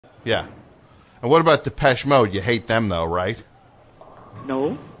Yeah. And what about Depeche Mode? You hate them, though, right?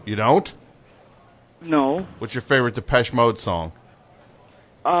 No. You don't? No. What's your favorite Depeche Mode song?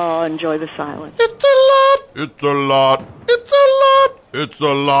 Enjoy the silence. It's a lot, it's a lot, it's a lot, it's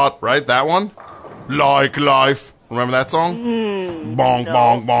a lot. Right, that one? Like life. Remember that song? Bong, no,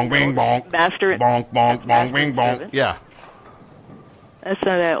 bong, bong, bing, bong. Master. Bonk, bonk, bong, bing, bong. Servant. Yeah. That's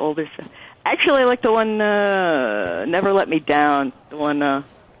not that older stuff. Actually, I like the one, Never Let Me Down. The one,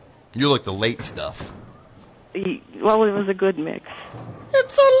 You like the late stuff. well, it was a good mix.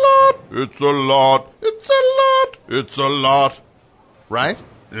 It's a lot, it's a lot, it's a lot, it's a lot. Right?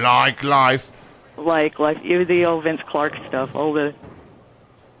 Like life. Like the old Vince Clarke stuff. All the.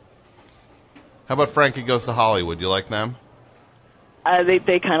 How about Frankie Goes to Hollywood? You like them?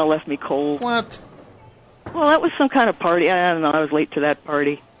 They kind of left me cold. What? Well, that was some kind of party. I don't know. I was late to that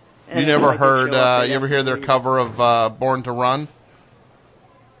party. You never heard, you ever hear their cover of Born to Run?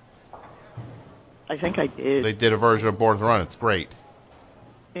 I think I did. They did a version of Born to Run. It's great.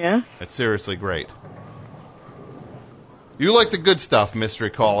 Yeah? It's seriously great. You like the good stuff, mystery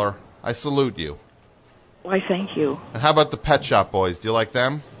caller. I salute you. Why, thank you. And how about the Pet Shop Boys? Do you like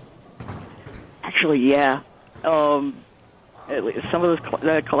them? Actually, yeah. Some of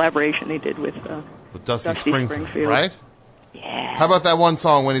the collaboration they did with Dusty Springfield, right? Yeah. How about that one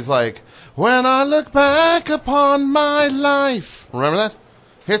song when he's like, when I look back upon my life. Remember that?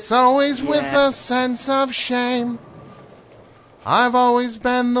 It's always with a sense of shame. I've always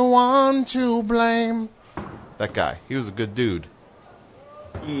been the one to blame. That guy. He was a good dude.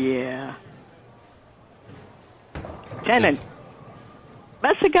 Yeah. Tennant.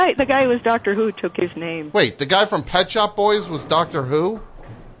 That's the guy. The guy who was Doctor Who took his name. Wait, the guy from Pet Shop Boys was Doctor Who?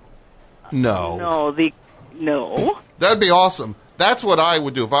 No. No. That'd be awesome. That's what I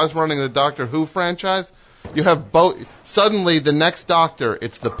would do if I was running the Doctor Who franchise. You have both. Suddenly, the next Doctor,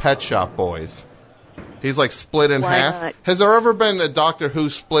 it's the Pet Shop Boys. He's like split in half. Not? Has there ever been a Doctor Who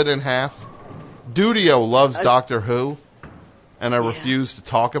split in half? Dudio loves Doctor Who, and I refuse to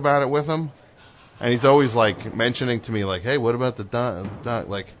talk about it with him. And he's always like mentioning to me, like, "Hey, what about the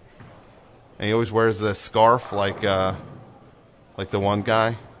like?" And he always wears the scarf, like the one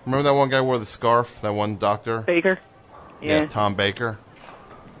guy. Remember that one guy wore the scarf? That one doctor? Baker. Yeah. Tom Baker.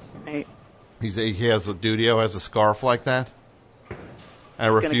 Right. He has a Dudio has a scarf like that. And I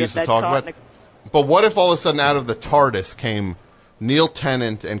refuse to talk about it. But what if all of a sudden out of the TARDIS came Neil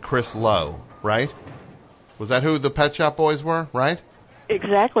Tennant and Chris Lowe, right? Was that who the Pet Shop Boys were, right?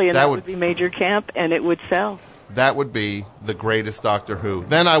 Exactly, and that would be Major Camp, and it would sell. That would be the greatest Doctor Who.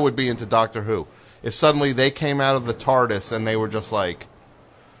 Then I would be into Doctor Who. If suddenly they came out of the TARDIS and they were just like,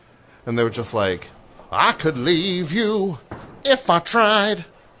 I could leave you if I tried.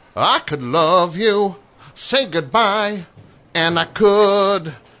 I could love you, say goodbye, and I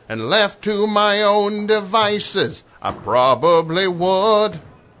could. And left to my own devices, I probably would.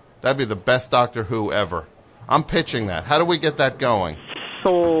 That'd be the best Doctor Who ever. I'm pitching that. How do we get that going?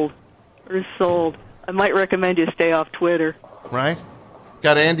 Sold. Or sold. I might recommend you stay off Twitter. Right?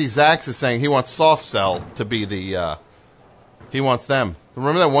 Got Andy Zax is saying he wants Soft Cell to be the, he wants them.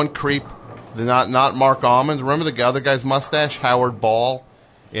 Remember that one creep, not Mark Almond? Remember the other guy's mustache, Howard Ball?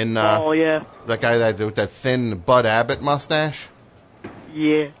 Oh, yeah. That guy with that thin Bud Abbott mustache?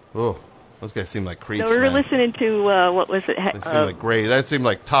 Yeah. Oh, those guys seem like creeps. So we were man. listening to, what was it? They seem like great. That seemed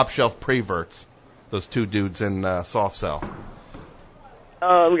like top shelf preverts, those two dudes in Soft Cell. We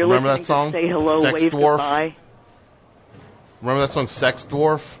were Remember listening that song? to Say Hello, Sex Wave Dwarf? Goodbye. Remember that song, Sex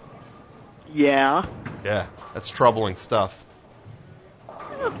Dwarf? Yeah. Yeah, that's troubling stuff.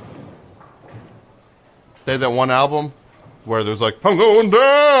 They had that one album where there's like, I'm going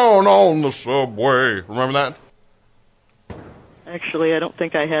down on the subway. Remember that? Actually, I don't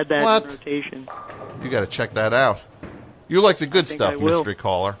think I had that in rotation. You got to check that out. You like the good stuff, I will. mystery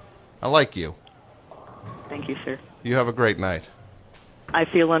caller. I like you. Thank you, sir. You have a great night. I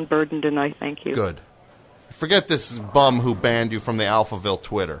feel unburdened tonight, thank you. Good. Forget this bum who banned you from the Alphaville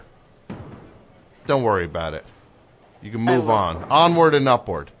Twitter. Don't worry about it. You can move on. Onward and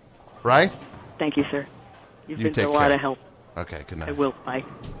upward. Right? Thank you, sir. You've You been take a lot care. of help. Okay, good night. I will. Bye.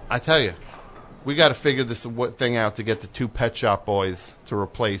 I tell you, we got to figure this thing out to get the two Pet Shop Boys to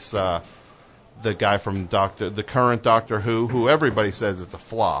replace the guy from the current Doctor who everybody says it's a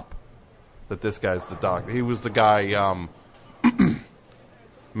flop. That this guy's the Doctor. He was the guy,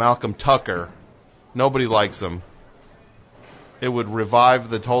 Malcolm Tucker. Nobody likes him. It would revive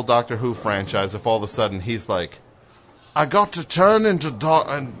the whole Doctor Who franchise if all of a sudden he's like, I got to turn into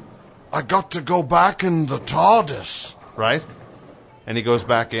and I got to go back in the TARDIS, right? And he goes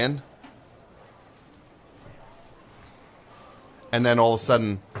back in. and then all of a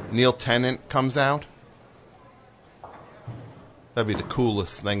sudden Neil Tennant comes out. That'd be the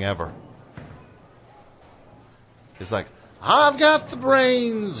coolest thing ever. It's like, I've got the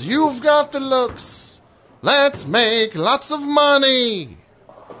brains, you've got the looks, let's make lots of money.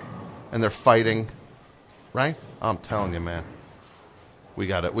 And they're fighting, right? I'm telling you, man. We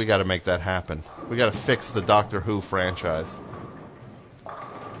gotta make that happen. We gotta fix the Doctor Who franchise.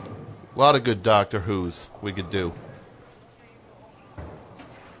 A lot of good Doctor Who's we could do. I'm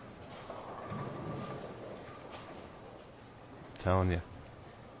telling you.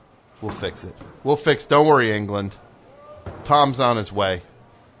 We'll fix it. Don't worry, England. Tom's on his way.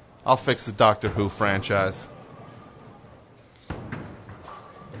 I'll fix the Doctor Who franchise.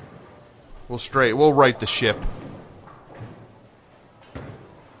 We'll right the ship.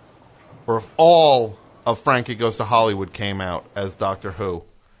 Or if all of Frankie Goes to Hollywood came out as Doctor Who,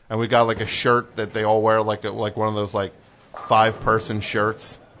 and we got like a shirt that they all wear, like one of those like 5-person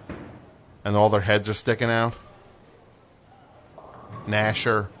shirts, and all their heads are sticking out.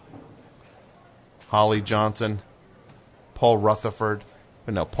 Nasher, Holly Johnson, Paul Rutherford.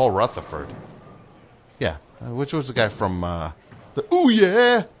 No, Paul Rutherford. Yeah, which was the guy from the Ooh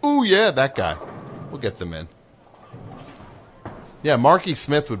Yeah, that guy. We'll get them in. Yeah, Marky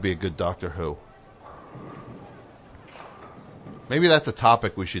Smith would be a good Doctor Who. Maybe that's a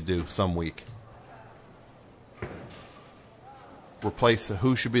topic we should do some week. Replace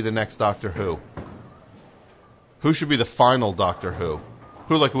who should be the next Doctor Who. Who should be the final Doctor Who?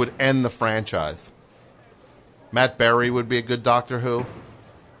 Who would end the franchise? Matt Berry would be a good Doctor Who.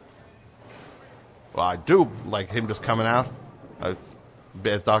 Well, I do like him just coming out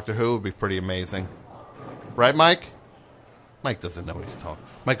as Doctor Who. Would be pretty amazing. Right, Mike? Mike doesn't know what he's talking.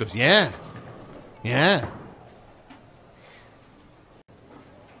 Mike goes, yeah.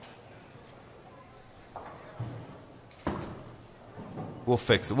 We'll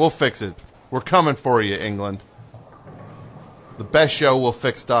fix it. We're coming for you, England. The best show will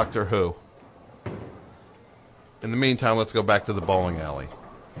fix Doctor Who. In the meantime, let's go back to the bowling alley.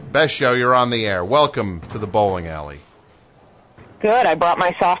 Best show, you're on the air. Welcome to the bowling alley. Good. I brought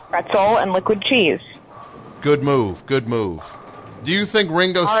my soft pretzel and liquid cheese. Good move. Do you think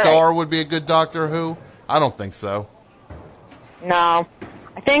Ringo Starr would be a good Doctor Who? I don't think so. No.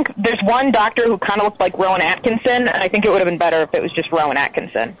 I think there's one doctor who kind of looked like Rowan Atkinson, and I think it would have been better if it was just Rowan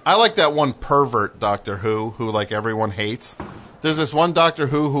Atkinson. I like that one pervert Doctor Who everyone hates. There's this one Doctor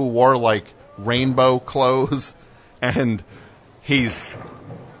Who wore rainbow clothes, and he's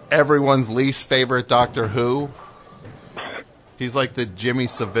everyone's least favorite Doctor Who. He's like the Jimmy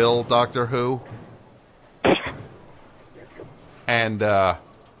Savile Doctor Who. And,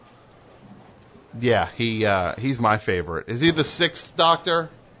 yeah, he's my favorite. Is he the 6th Doctor?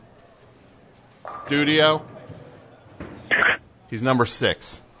 Dudio? He's number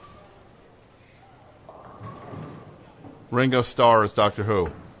 6. Ringo Starr is Doctor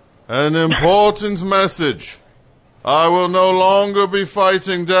Who. An important message. I will no longer be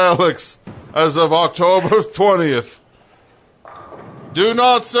fighting Daleks as of October 20th. Do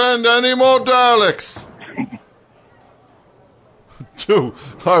not send any more Daleks.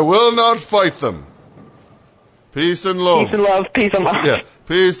 I will not fight them. Peace and love. Peace and love, peace and love. Yeah,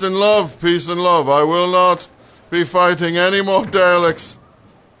 peace and love, peace and love. I will not be fighting any more Daleks.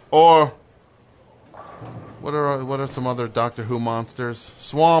 Or what are some other Doctor Who monsters?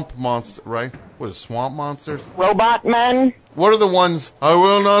 Swamp monster, right? What is swamp monsters? Robot men. What are the ones? I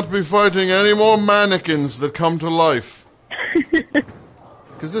will not be fighting any more mannequins that come to life.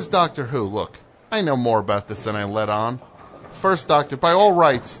 Because this Doctor Who, look, I know more about this than I let on. First Doctor, by all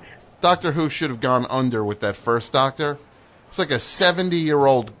rights, Doctor Who should have gone under with that first Doctor. It's like a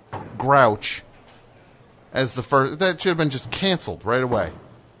 70-year-old grouch as the first. That should have been just canceled right away.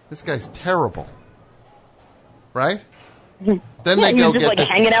 This guy's terrible, right? Then they go just get this,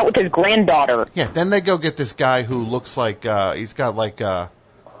 hanging out with his granddaughter. Yeah, then they go get this guy who looks like he's got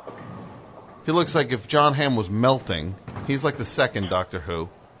he looks like if John Hamm was melting. He's like the second Doctor Who.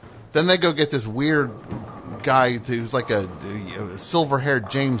 Then they go get this weird guy who's like a silver-haired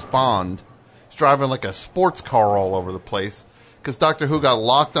James Bond. He's driving like a sports car all over the place because Doctor Who got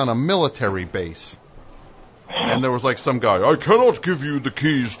locked on a military base. And there was some guy, I cannot give you the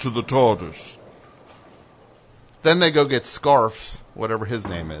keys to the TARDIS. Then they go get Scarfs, whatever his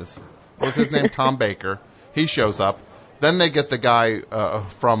name is. What was his name? Tom Baker. He shows up. Then they get the guy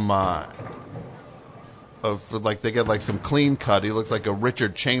they get some clean cut. He looks like a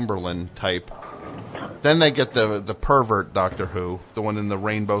Richard Chamberlain type. Then they get the pervert Doctor Who, the one in the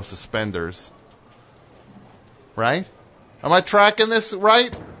rainbow suspenders. Right? Am I tracking this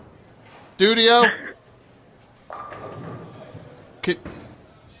right? Dudio?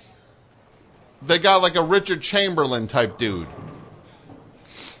 They got like a Richard Chamberlain type dude.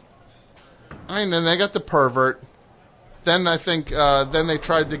 And then they got the pervert. Then I think, then they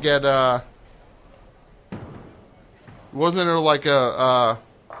tried to get, wasn't there like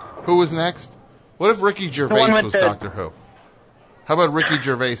who was next? What if Ricky Gervais was Doctor Who? How about Ricky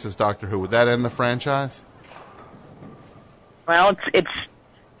Gervais as Doctor Who? Would that end the franchise? Well, it's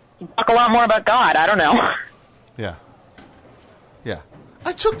you talk a lot more about God. I don't know. Yeah. Yeah.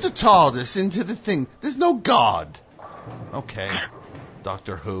 I took the TARDIS into the thing. There's no God. Okay.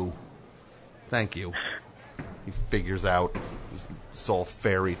 Doctor Who. Thank you. He figures out it's all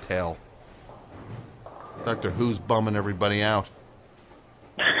fairy tale. Doctor Who's bumming everybody out.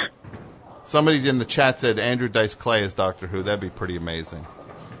 Somebody in the chat said Andrew Dice Clay is Doctor Who. That'd be pretty amazing.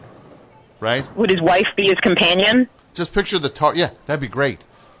 Right? Would his wife be his companion? Just picture the yeah, that'd be great.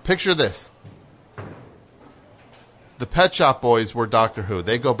 Picture this. The Pet Shop Boys were Doctor Who.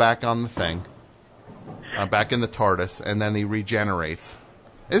 They go back on the thing, back in the TARDIS, and then he regenerates.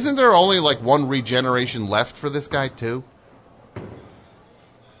 Isn't there only like one regeneration left for this guy too?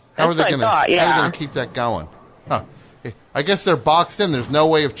 How are they going to keep that going? Huh. I guess they're boxed in. There's no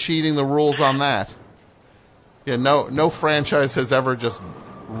way of cheating the rules on that. Yeah, no franchise has ever just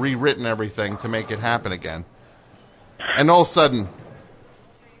rewritten everything to make it happen again. And all of a sudden,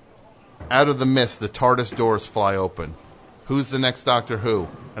 out of the mist, the TARDIS doors fly open. Who's the next Doctor Who?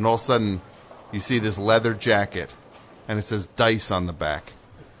 And all of a sudden, you see this leather jacket, and it says Dice on the back.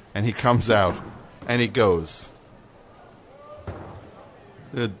 And he comes out, and he goes.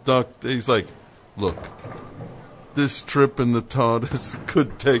 He's like, look, this trip in the TARDIS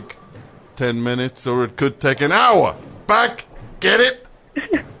could take 10 minutes, or it could take an hour. Back, get it?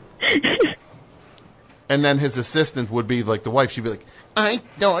 And then his assistant would be like the wife. She'd be like, I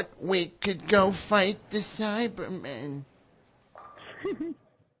thought we could go fight the Cybermen.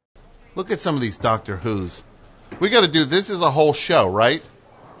 Look at some of these Doctor Who's. We got to do, this is a whole show, right?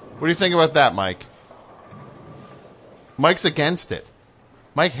 What do you think about that, Mike? Mike's against it.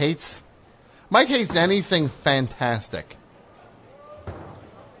 Mike hates anything fantastic.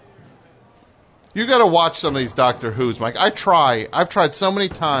 You got to watch some of these Doctor Who's, Mike. I've tried so many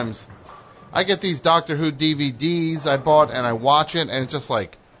times. I get these Doctor Who DVDs I bought, and I watch it, and it's just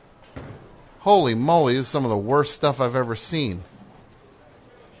like, holy moly, this is some of the worst stuff I've ever seen.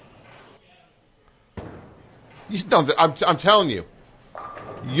 I'm telling you,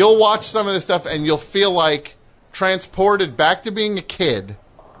 you'll watch some of this stuff, and you'll feel like transported back to being a kid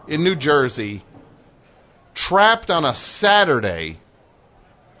in New Jersey, trapped on a Saturday.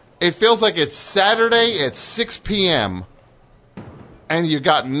 It feels like it's Saturday at 6 p.m., and you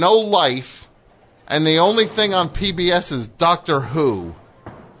got no life, and the only thing on PBS is Doctor Who.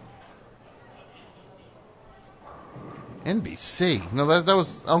 NBC. No, that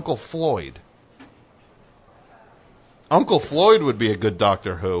was Uncle Floyd. Uncle Floyd would be a good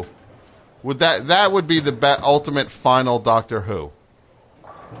Doctor Who. That would be the ultimate final Doctor Who.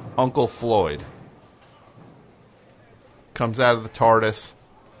 Uncle Floyd comes out of the TARDIS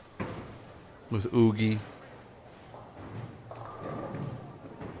with Oogie.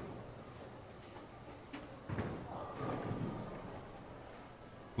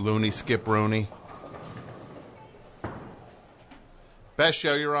 Looney Skip Rooney. Best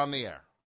show, you're on the air.